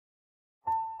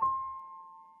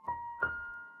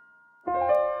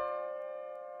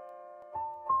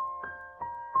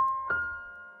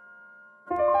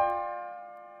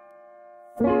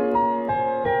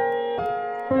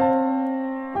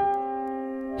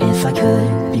If I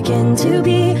could begin to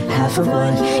be half of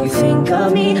what you think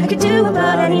of me, I could do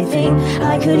about anything.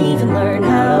 I could even learn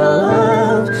how to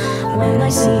love. When I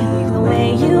see the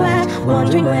way you act,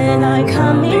 wondering when I'm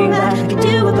coming back, I could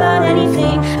do about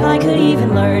anything. I could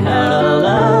even learn how to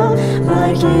love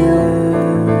like you.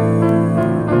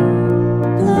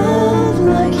 Love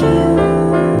like you.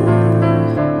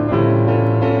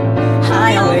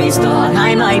 I always thought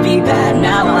I might be bad,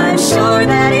 now I'm sure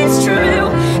that it's true.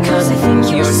 Cause I think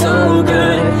you're so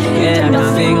good, and I'm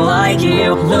nothing like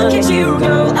you. Look at you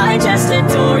go, I just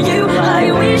adore you. I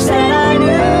wish that I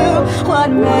knew what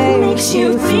makes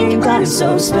you think I'm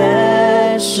so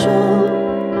special.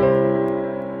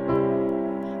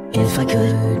 If I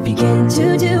could begin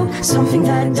to do something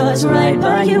that does right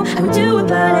by you, I would do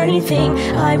about anything.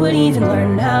 I would even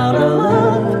learn how to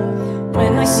love.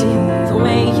 When I see the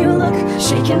way you look,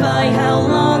 shaken by how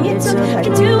long it took, I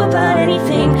could do about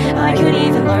anything. I could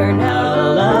even learn how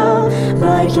to love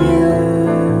like you.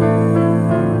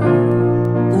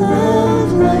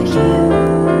 Love like you.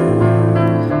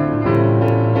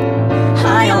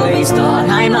 I always thought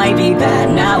I might be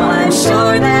bad, now I'm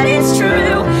sure that it's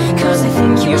true. Cause I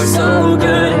think you're so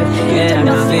good, and I'm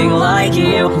nothing like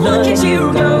you. Look at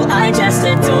you go, I just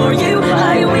adore you.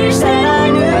 I wish that I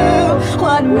knew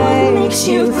what makes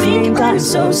you think I'm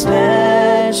so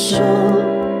special.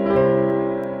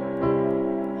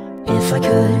 If I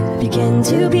could begin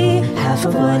to be half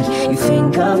of what you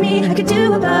think of me, I could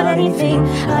do about anything.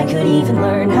 I could even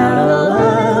learn how to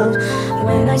love.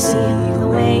 When I see the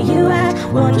way you act,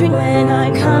 wondering when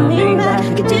I'm coming back,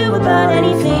 I could do about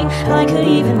anything. I could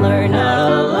even learn how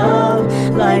to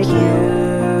love like you.